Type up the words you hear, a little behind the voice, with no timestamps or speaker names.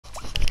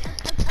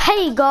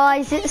Hey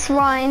guys, it's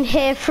Ryan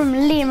here from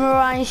Liam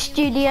Ryan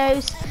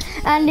Studios,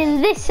 and in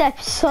this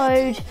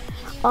episode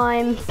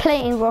I'm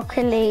playing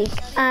Rocket League.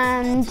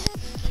 And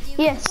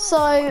yes,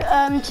 so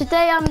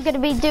today I'm going to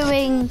be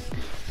doing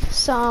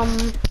some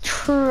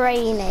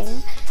training.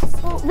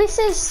 Well, this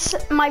is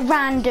my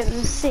random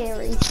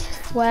series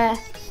where,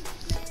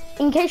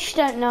 in case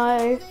you don't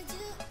know,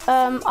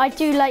 I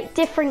do like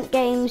different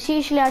games.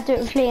 Usually I do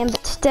it with Liam,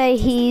 but today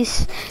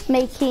he's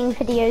making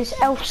videos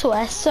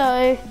elsewhere.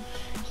 So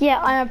yeah,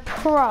 I'm a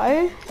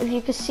pro, if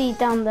you can see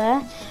down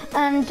there.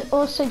 And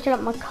also, do you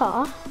like my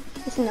car?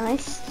 It's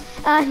nice.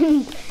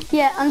 And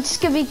yeah, I'm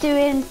just gonna be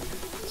doing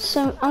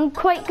some, I'm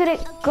quite good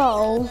at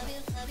goal.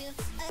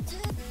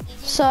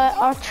 So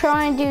I'll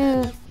try and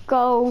do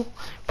goal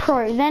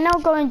pro. Then I'll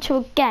go into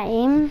a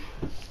game.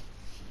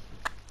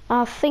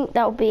 I think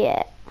that'll be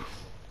it.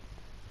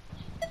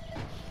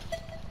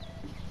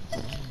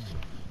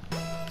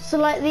 So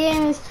like the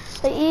aim is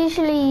that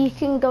usually you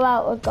can go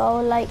out a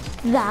goal like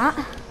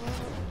that.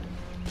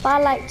 But I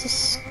like to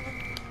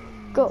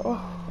score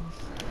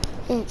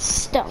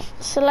instant.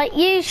 So like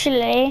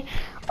usually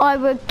I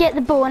would get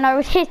the ball and I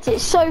would hit it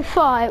so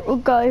far it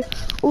would go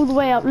all the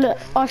way up. Look,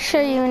 I'll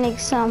show you an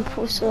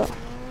example. So,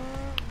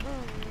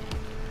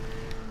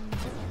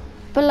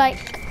 but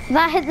like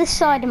that hit the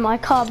side of my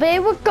car, but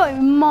it would go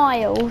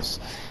miles.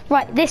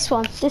 Right, this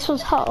one's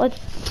hard.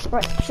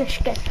 Right,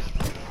 just go.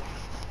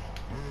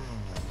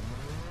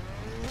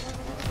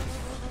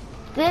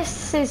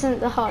 This isn't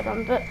the hard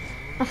one, but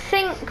I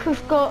think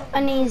we've got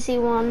an easy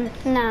one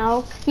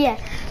now. Yeah,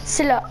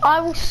 so look,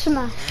 I will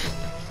smash.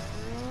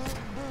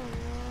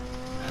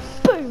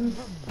 Boom.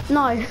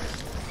 No.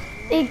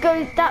 It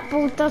goes, that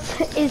ball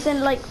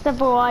isn't like the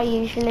ball I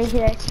usually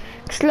do.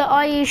 Because look,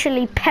 I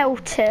usually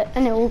pelt it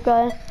and it will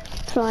go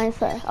flying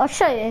through. I'll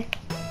show you.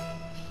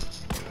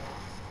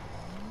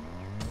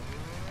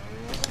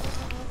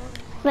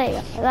 There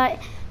you go. Like,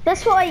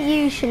 that's what I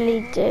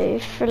usually do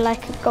for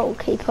like a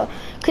goalkeeper.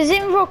 Because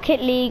in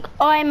Rocket League,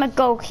 I'm a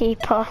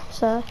goalkeeper,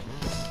 so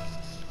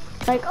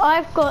like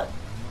I've got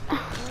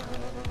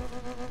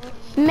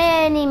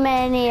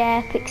many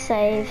epic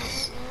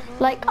saves.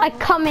 Like I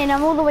come in,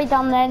 I'm all the way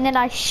down there, and then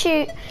I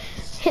shoot,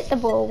 hit the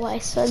ball away.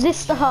 So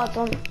this is the hard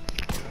one.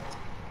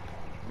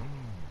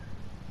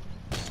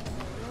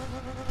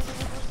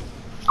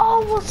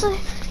 Oh, what's a?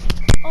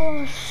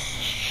 Oh,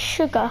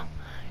 sugar.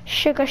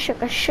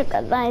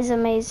 That is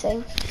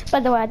amazing. By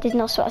the way, I did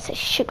not swear. I said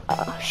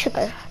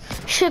sugar.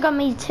 Sugar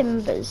me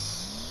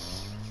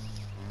timbers.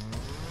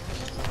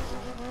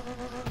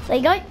 There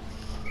you go.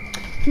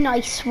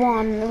 Nice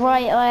one.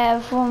 Right, I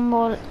have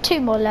two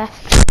more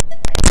left.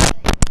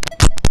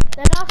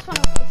 The last one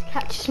always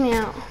catches me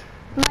out.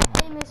 My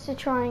aim is to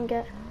try and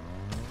get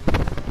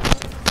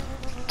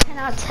 10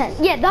 out of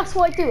 10. Yeah, that's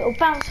what I do. It'll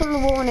bounce on the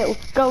wall and it'll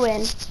go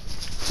in.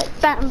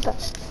 Like bam.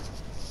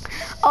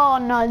 Oh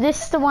no,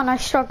 this is the one I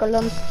struggle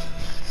on.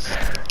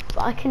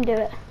 But I can do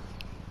it.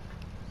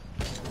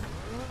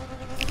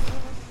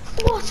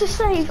 What a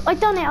save! I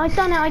done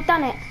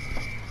it.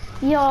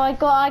 Yo, I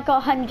got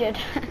 100.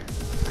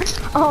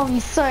 Oh, I'm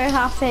so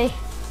happy.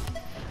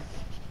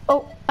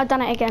 Oh, I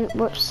done it again.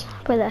 Whoops.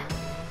 We're there.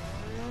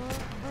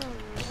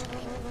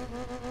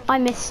 I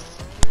missed.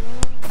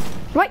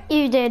 Right,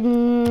 you did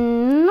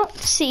not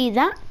see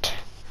that.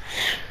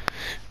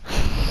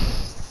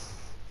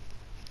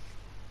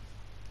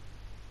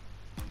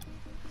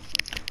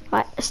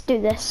 Right, let's do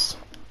this.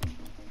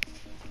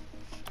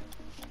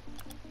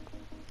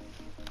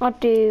 I'll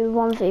do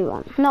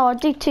 1v1. No, I'll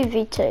do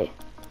 2v2.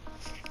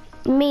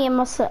 Me and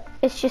myself.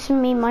 It's just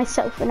me,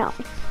 myself, and I.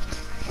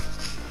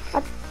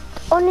 I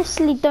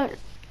honestly don't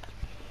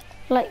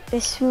like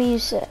this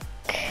music.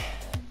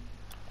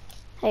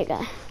 There you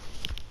go.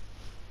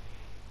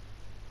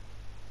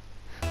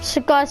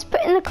 So guys,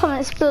 put in the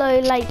comments below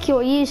like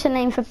your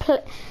username for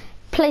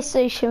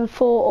PlayStation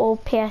 4 or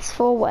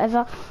PS4,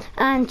 whatever.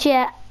 And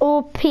yeah,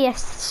 or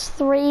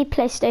PS3,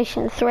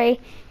 PlayStation 3.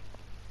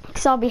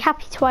 Because I'll be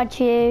happy to add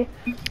you,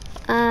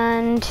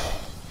 and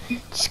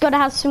just gotta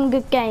have some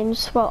good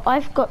games. Well,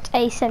 I've got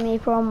a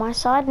semi-pro on my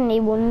side and he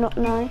will not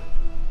know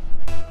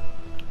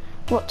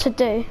what to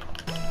do.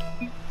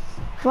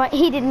 Right,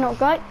 he did not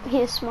go, he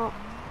is smart.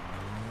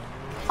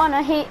 Oh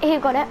no, he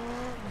got it.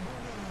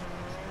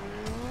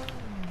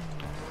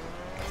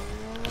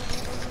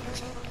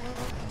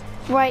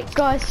 Right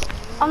guys,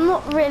 I'm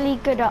not really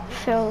good at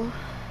field.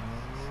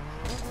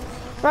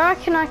 I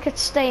reckon I could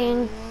stay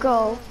in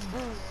goal.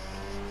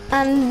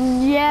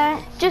 And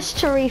yeah, just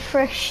to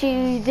refresh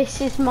you,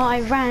 this is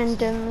my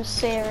random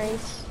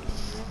series.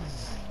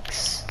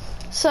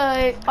 So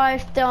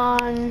I've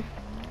done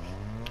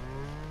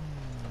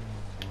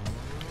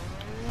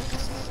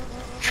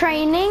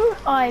training,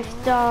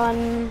 I've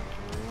done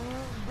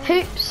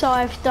hoops,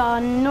 I've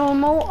done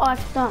normal,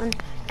 I've done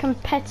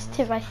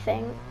competitive, I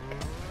think,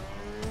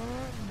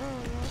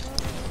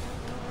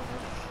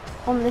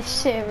 on this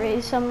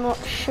series. I'm not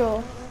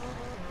sure.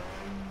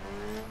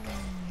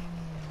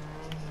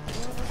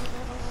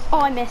 Oh,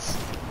 I missed.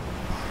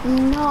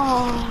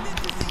 No.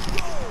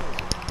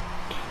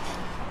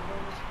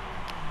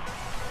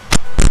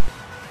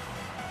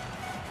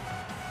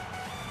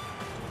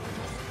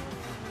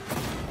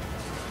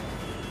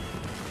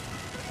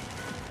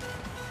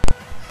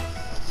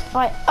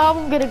 Right,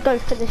 I'm gonna go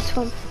for this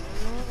one.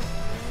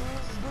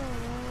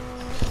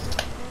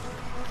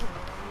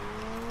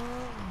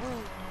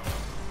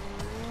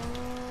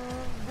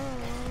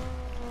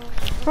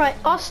 Right,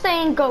 I'll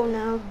stay in goal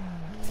now.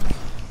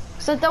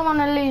 Because I don't want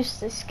to lose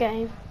this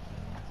game.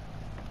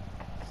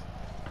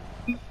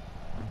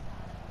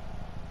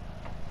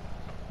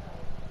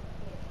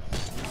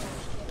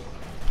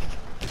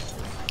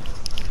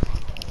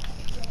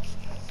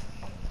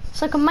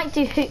 So I might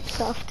do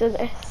hoops after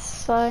this,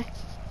 so.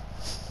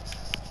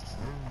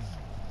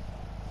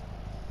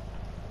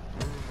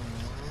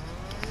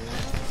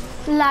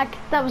 Lag,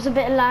 that was a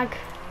bit of lag.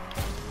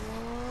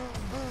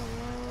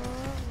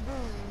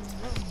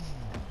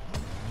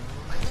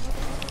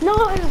 No,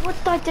 what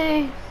did I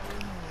do?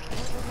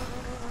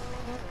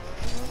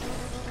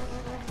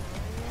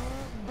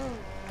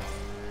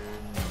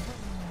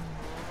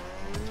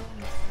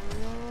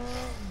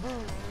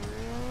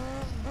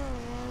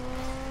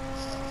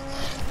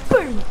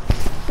 Boom!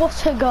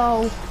 What a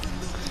goal.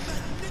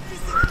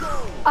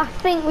 I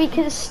think we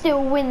can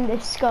still win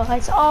this,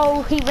 guys.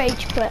 Oh, he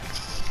rage quit.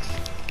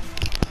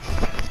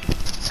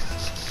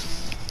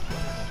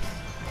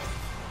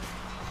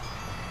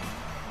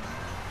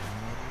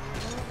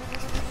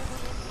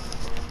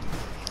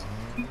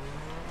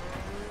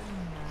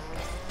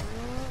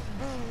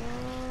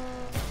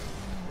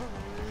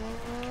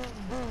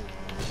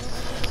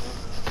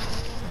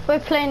 We're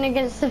playing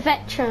against a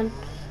veteran.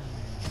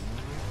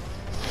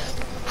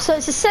 So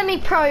it's a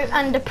semi-pro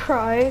and a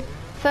pro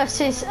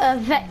versus a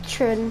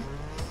veteran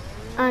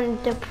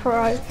and a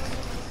pro.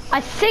 I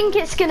think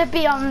it's going to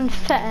be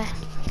unfair.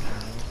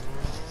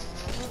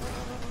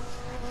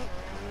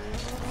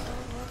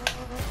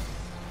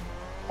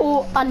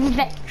 Or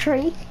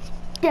unvetry.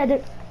 Get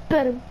it?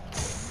 Boom.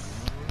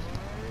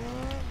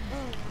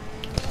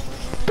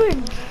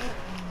 Boom.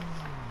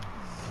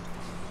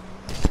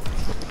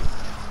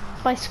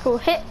 Bicycle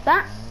hit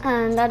that,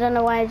 and I don't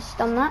know why I just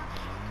done that.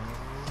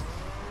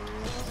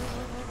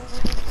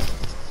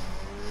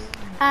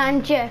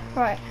 And yeah,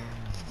 right.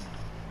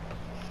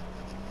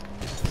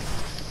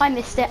 I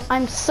missed it.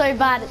 I'm so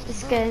bad at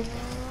this game.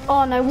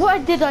 Oh no, why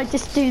did I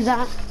just do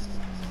that?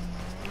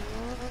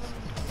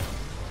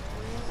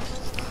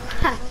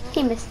 Ha,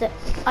 he missed it.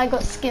 I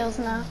got skills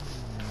now.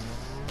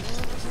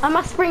 I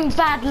must bring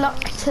bad luck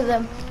to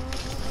them.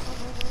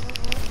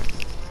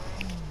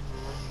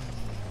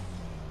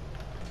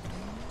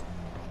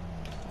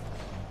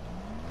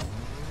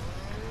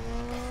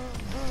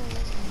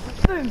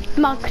 Boom,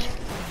 mugged.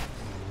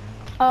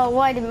 Oh,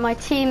 why did my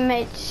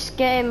teammate just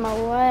get in my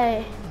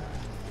way?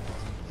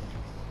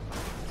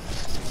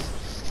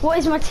 What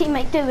is my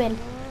teammate doing?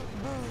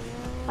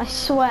 I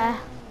swear.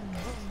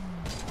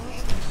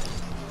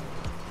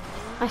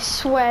 I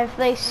swear if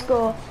they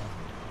score.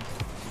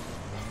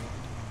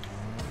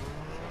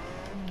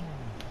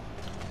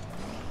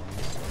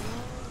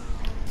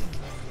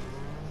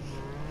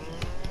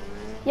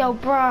 Yo,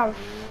 bruv.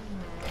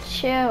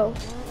 Chill.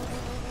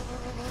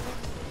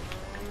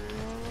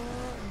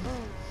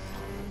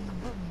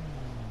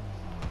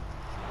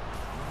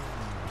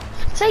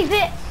 Save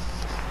it!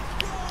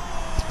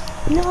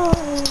 No!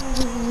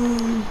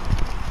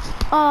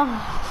 Oh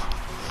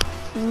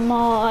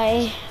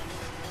my.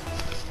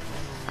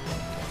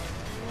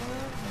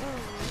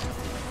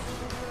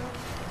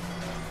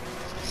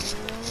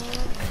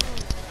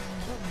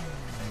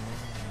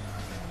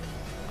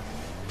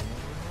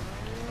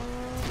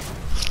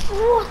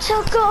 What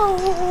a goal!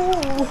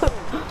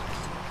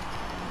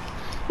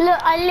 Look,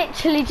 I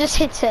literally just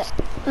hit it.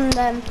 And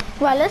then,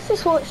 well, let's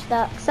just watch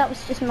that, because that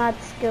was just mad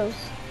skills.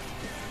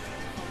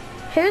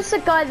 Who's the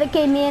guy that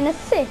gave me an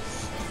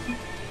assist?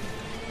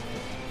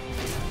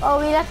 Oh,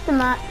 we left the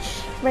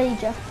match.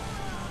 Rager.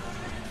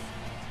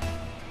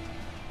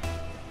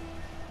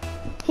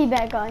 He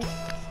better go.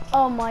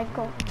 Oh my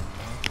god.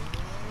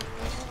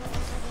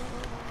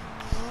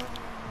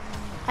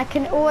 I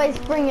can always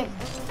bring it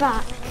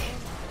back.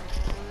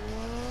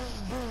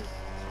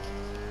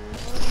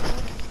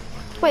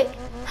 Wait,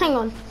 hang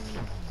on.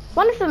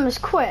 One of them has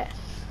quit.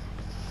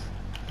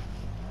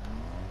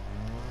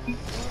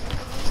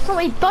 Oh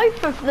wait,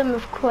 both of them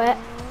have quit.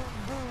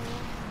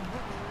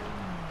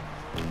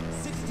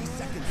 60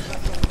 seconds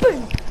left.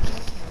 Boom!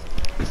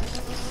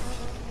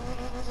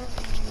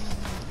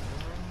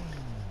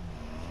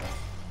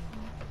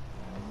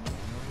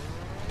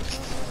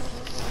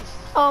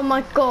 Oh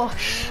my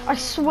gosh, I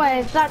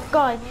swear, that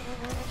guy,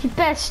 he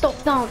better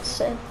stop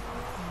dancing.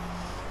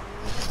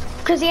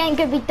 Because he ain't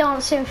gonna be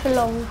dancing for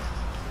long.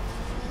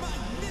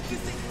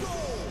 Magnificent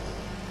goal.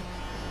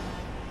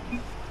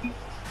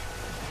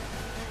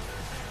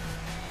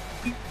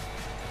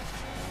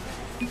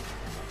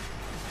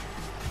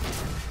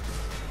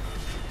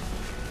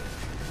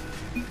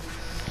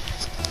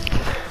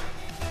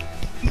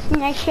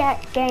 No shit,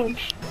 games.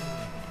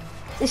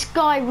 This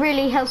guy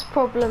really has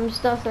problems,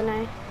 doesn't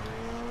he?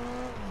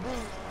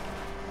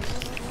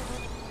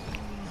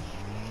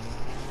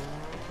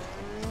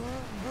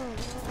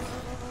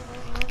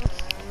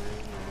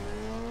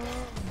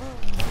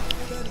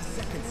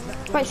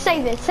 Right,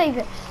 save it, save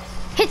it.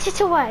 Hit it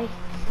away.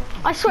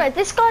 I swear,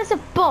 this guy's a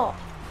bot.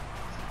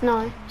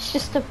 No, it's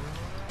just a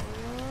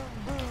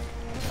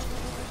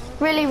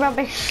really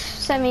rubbish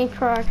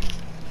semi-pro.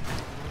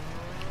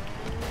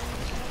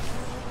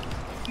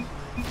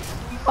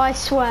 I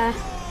swear.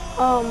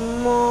 Oh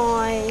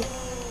my.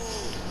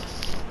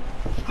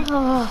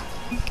 Oh.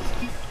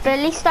 But at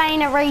least I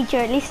ain't a rager,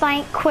 at least I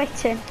ain't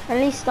quitting. At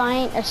least I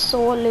ain't a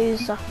sore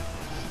loser.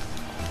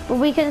 But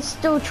we can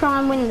still try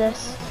and win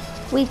this.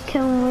 We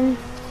can win.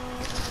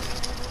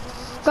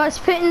 Guys,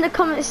 put in the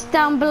comments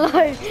down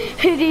below,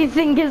 who do you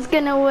think is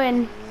gonna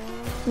win?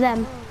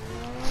 Them.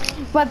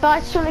 Right, but I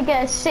just want to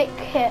get a sick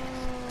hit.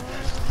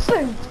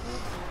 Boom!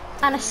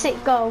 And a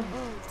sick goal.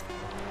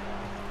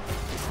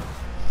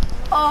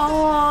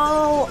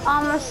 Oh,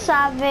 I'm a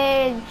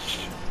savage.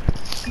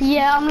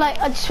 Yeah, I'm like,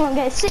 I just want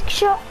to get a sick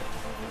shot.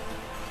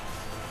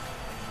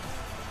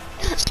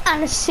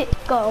 And a sick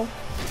goal.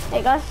 There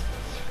you go.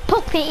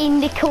 Pop it in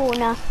the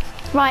corner.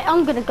 Right,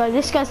 I'm gonna go.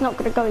 This guy's not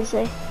gonna go, is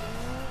he?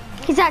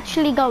 He's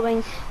actually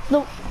going.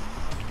 Look.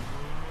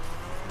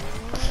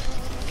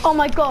 Oh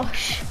my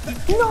gosh.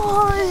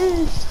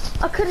 No!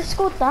 I could have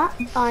scored that.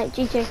 Alright,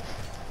 GG.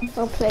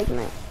 Well played,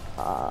 mate.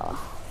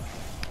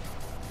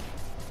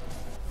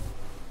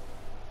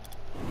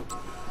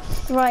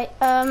 Right,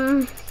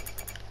 now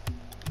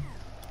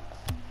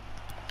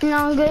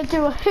I'm gonna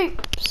do a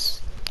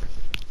hoops.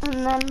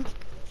 And then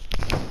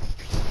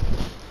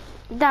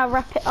that'll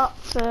wrap it up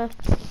for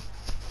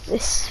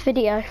this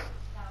video.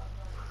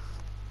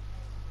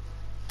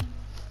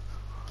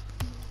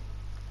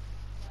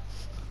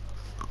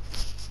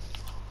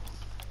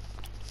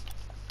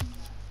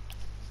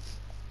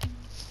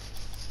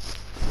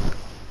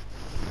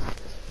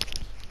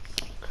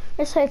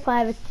 Let's hope I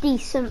have a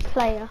decent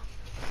player.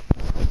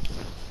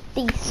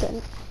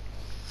 Decent.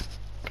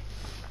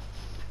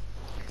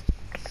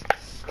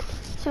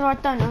 So if I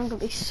don't, I'm gonna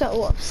be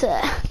so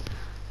upset.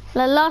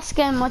 The last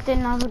game I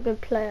didn't have a good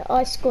player.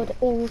 I scored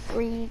all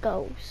 3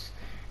 goals.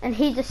 And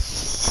he just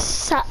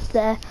sat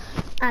there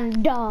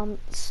and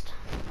danced.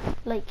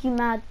 Like, you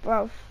mad,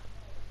 bruv.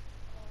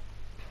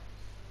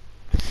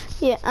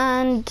 Yeah,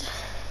 and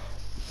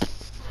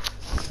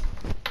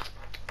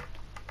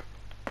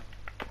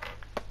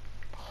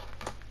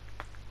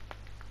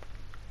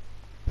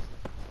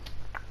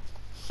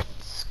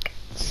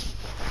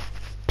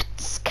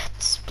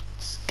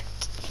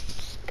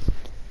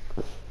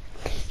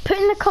put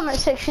in the comment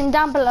section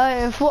down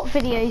below of what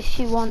videos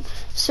you want.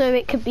 So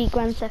it could be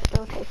Grand Theft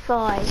Auto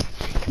 5,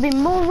 it could be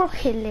more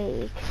Rocket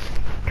League,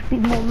 it could be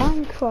more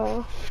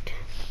Minecraft,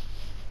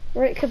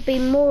 or it could be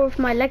more of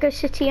my Lego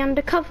City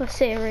Undercover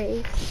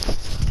series,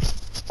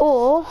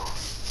 or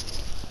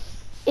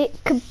it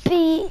could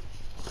be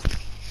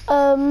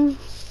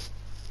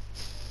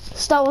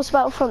Star Wars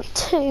Battlefront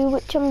 2,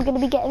 which I'm going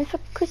to be getting for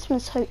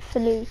Christmas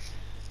hopefully.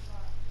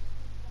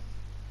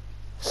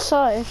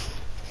 So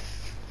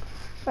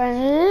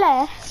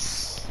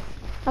unless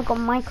I got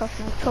Minecraft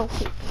and a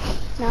trophy.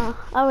 No,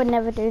 I would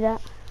never do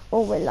that.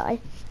 Or will I?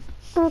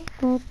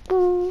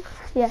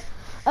 Yeah.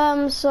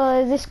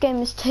 So this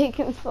game is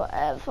taking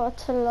forever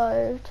to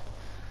load.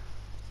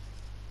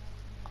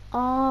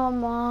 Oh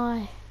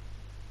my.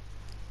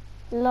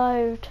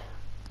 Load.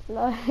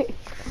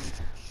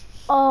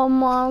 Oh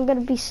my, I'm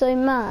gonna be so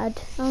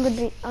mad. I'm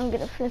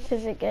gonna flip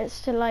if it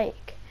gets to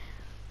like,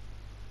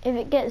 if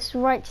it gets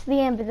right to the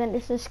end, but then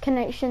it says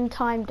connection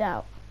timed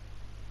out.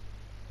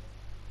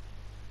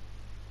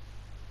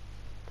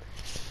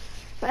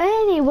 But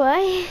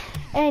anyway,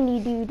 any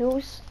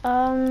doodles.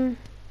 I'll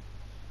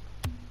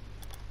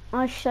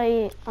show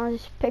you. I'll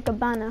just pick a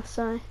banner.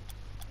 So,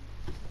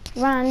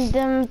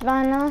 random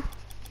banner.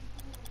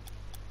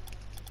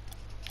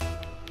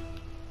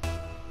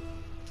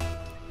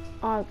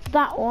 Oh,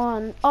 that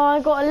one. Oh,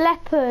 I got a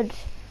leopard.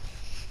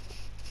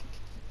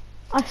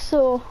 I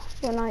saw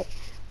when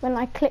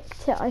I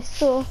clicked it. I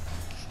saw.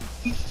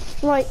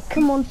 Right,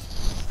 come on.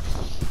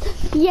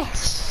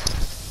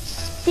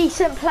 Yes,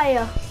 decent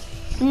player.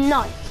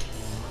 No.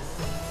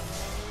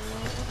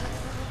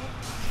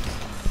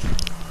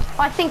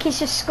 I think he's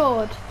just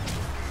scored.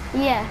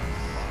 Yeah.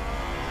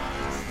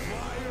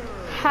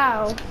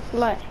 How?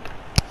 Like,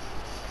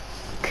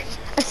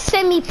 a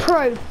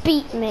semi-pro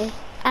beat me,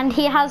 and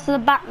he has the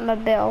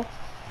Batmobile.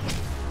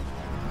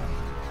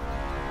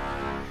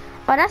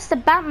 Oh, that's the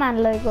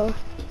Batman logo.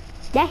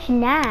 That's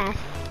nice.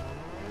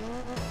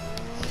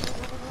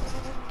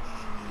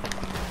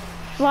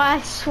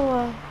 Right,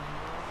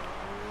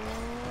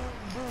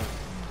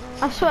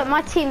 I swear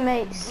my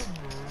teammates.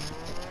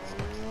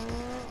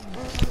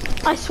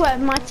 I swear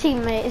my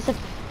teammate is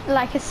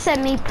like a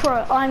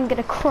semi-pro. I'm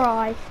gonna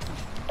cry,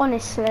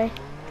 honestly.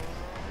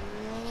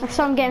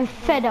 So I'm getting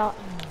fed up.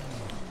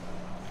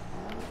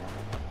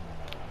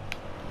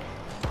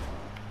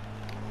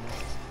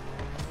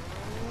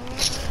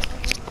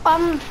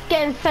 I'm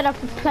getting fed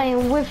up of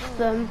playing with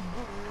them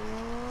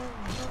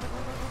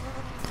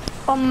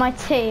on my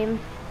team.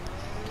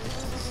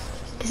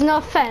 Because no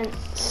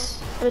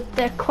offense, but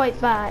they're quite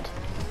bad.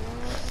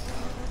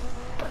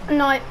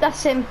 No,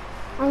 that's him.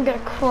 I'm gonna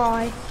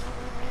cry.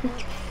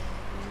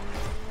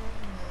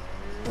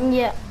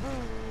 Yeah.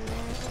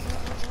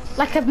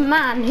 Like a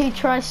man who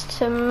tries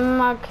to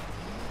mug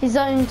his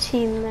own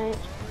teammate.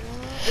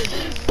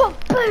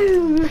 But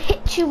boom!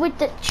 Hit you with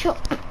the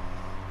chop.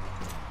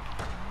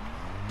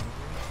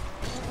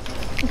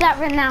 That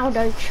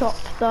Ronaldo chop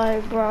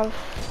though, bruv.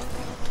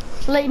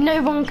 Like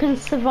no one can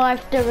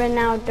survive the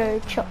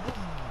Ronaldo chop.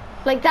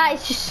 Like that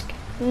is just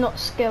not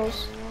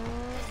skills.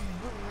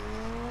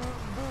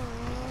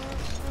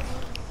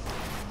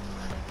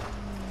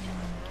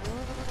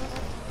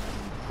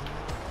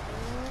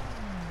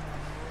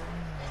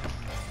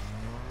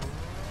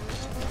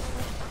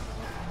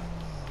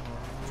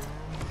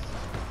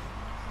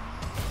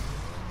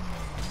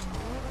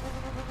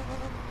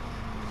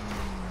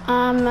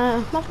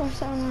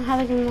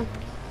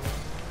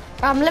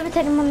 I'm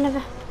levitating one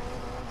level.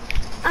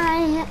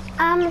 I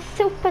am a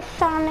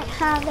supersonic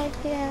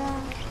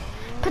hurricane.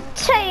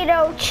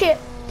 Potato chip.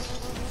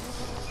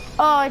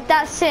 Oh,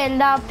 that's it.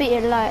 That'll be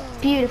it. Like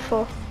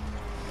beautiful.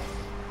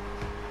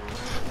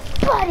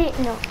 But it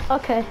no.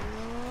 Okay.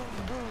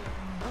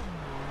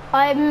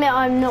 I admit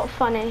I'm not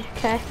funny.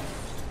 Okay.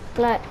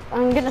 Like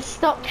I'm gonna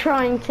stop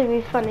trying to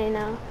be funny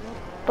now.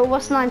 But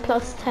what's 9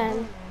 plus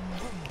 10?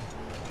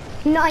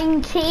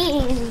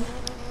 19.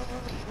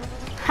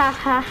 Ha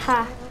ha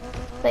ha.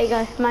 There you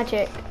go,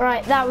 magic.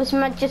 Right, that was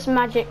just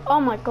magic.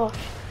 Oh my gosh.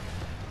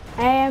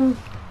 Oh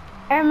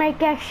my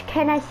gosh,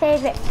 can I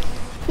save it?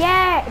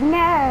 Yeah,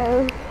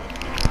 no.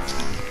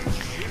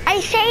 I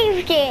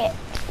saved it.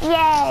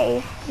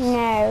 Yay,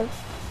 no.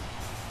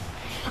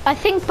 I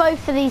think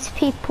both of these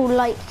people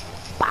like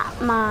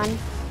Batman.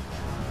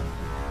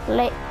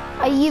 Like,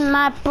 are you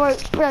mad, bro?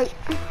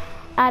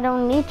 I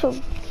don't need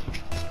to.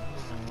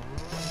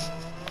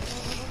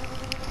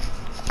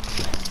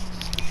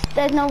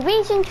 There's no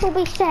reason to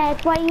be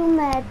sad. Why you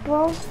mad,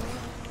 bro?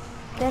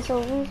 There's no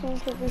reason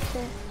to be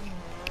sad.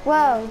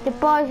 Whoa, the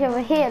bar's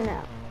over here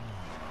now.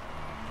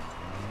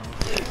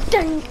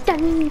 Dun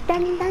dun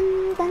dun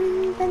dun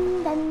dun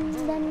dun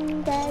dun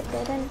dun dun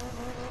dun.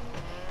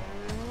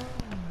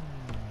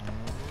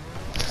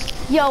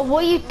 Yo,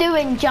 what are you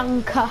doing,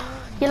 Junker?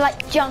 You're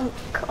like junk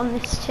on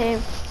this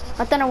team.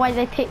 I don't know why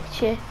they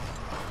picked you.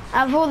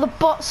 Out of all the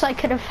bots I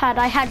could have had,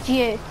 I had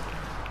you.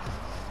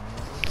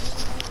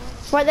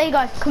 Right, there you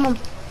go, come on.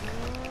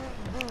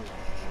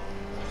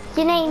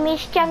 Your name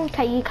is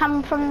Junker, you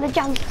come from the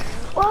junk.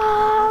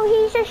 Whoa,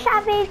 he's a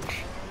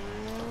savage.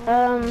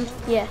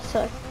 Yeah,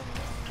 so.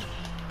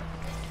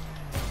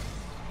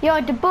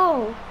 You're the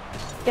ball.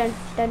 Dun,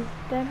 dun,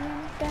 dun,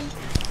 dun.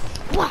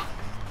 Wah.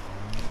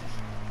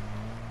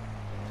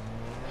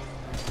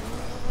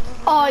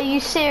 Oh, are you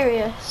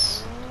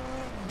serious?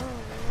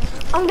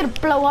 I'm gonna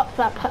blow up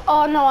that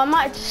oh no, I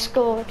might have just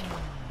scored.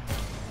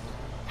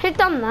 Who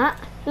done that?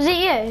 Was it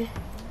you?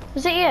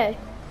 Was it you?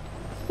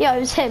 Yeah, it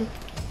was him.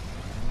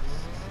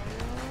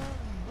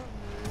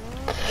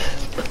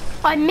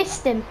 I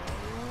missed him.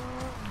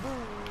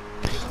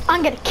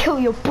 I'm gonna kill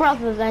your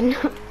brother then.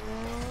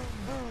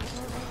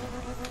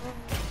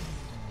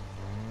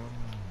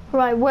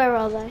 Right, where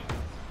are they?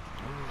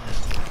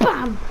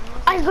 Bam!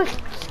 I just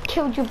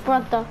killed your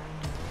brother.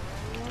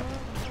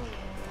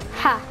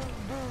 Ha!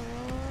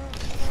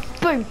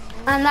 Boom!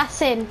 And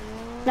that's in.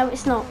 No,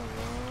 it's not.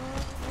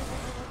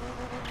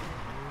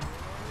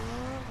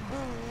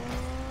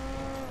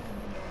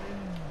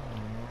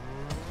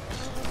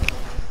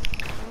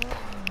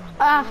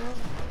 Ah.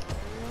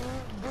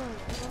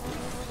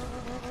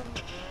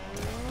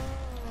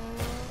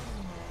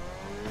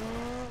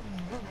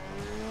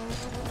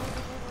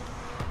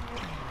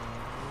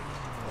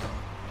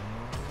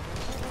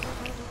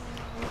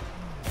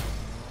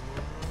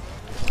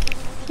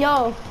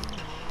 Yo.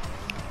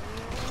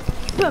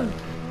 Boom.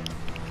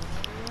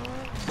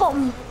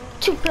 Boom.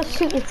 2 plus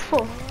 2 is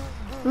 4.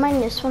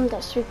 Minus 1,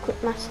 that's 3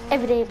 quick maths.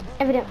 Evident.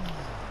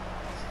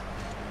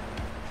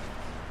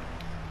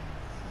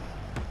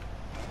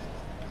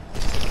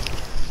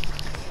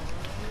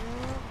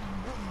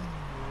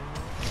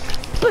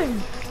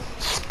 Boom.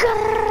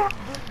 Skrrr.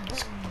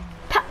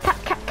 Pat,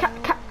 pat, cat,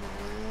 cat, cat.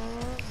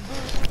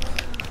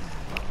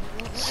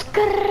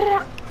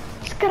 Skrrr.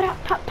 Skrrr,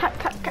 pat, pat,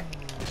 cat, cat.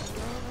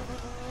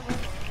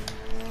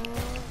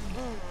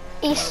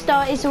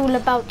 Easter is all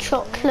about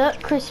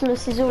chocolate,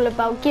 Christmas is all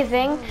about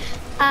giving,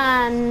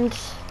 and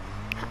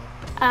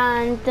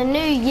the New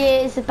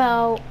Year is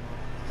about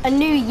a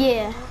new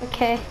year,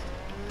 okay?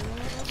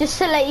 Just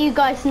to let you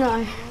guys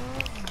know.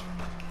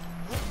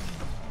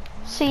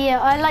 So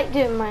yeah, I like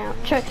doing my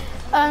outro.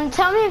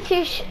 Tell me if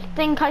you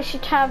think I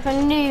should have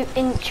a new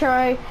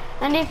intro,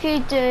 and if you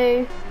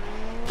do,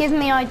 give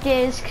me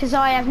ideas, because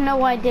I have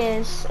no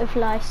ideas of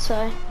life,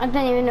 so I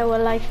don't even know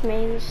what life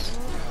means.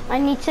 I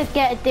need to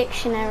get a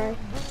dictionary.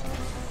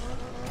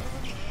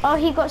 Oh,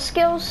 he got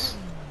skills?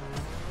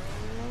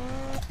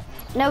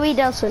 No, he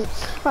doesn't.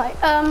 Right,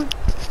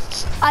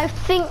 I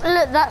think,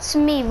 look, that's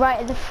me right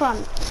at the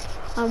front.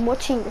 I'm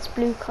watching this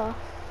blue car.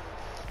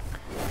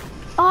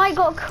 Oh, I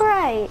got a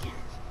crate.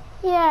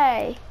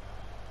 Yay.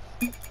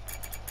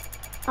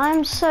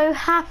 I'm so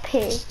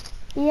happy.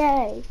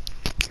 Yay.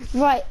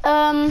 Right,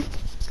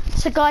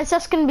 So guys,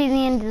 that's going to be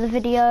the end of the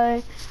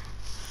video.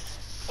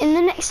 In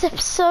the next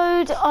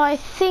episode, I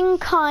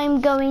think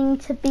I'm going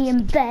to be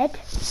in bed.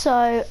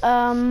 So,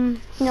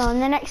 no, in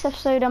the next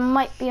episode I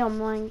might be on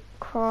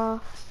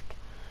Minecraft.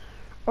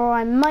 Or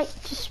I might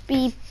just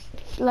be,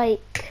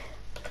 like,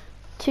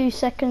 2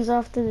 seconds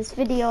after this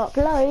video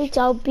uploads,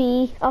 I'll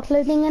be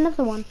uploading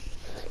another one.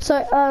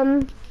 So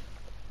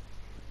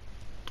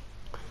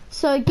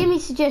give me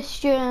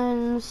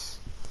suggestions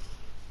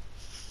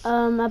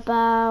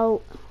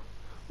about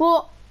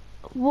what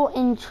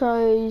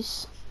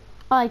intros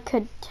I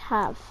could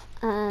have,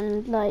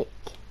 and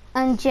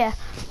yeah.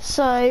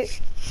 So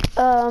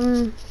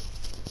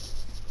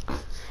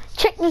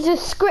check the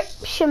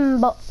description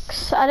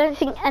box. I don't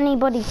think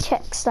anybody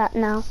checks that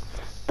now,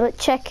 but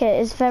check it.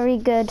 It's very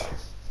good.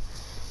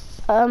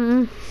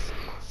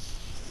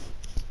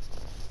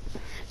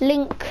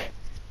 Link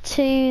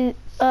to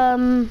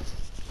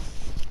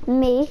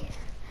me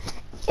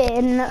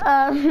in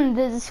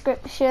the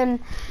description,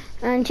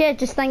 and yeah,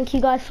 just thank you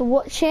guys for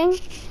watching.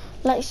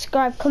 Like,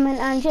 subscribe, comment,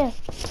 and yeah,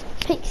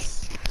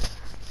 peace.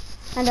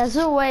 And as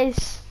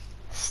always,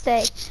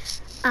 stay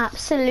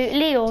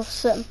absolutely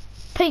awesome.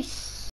 Peace.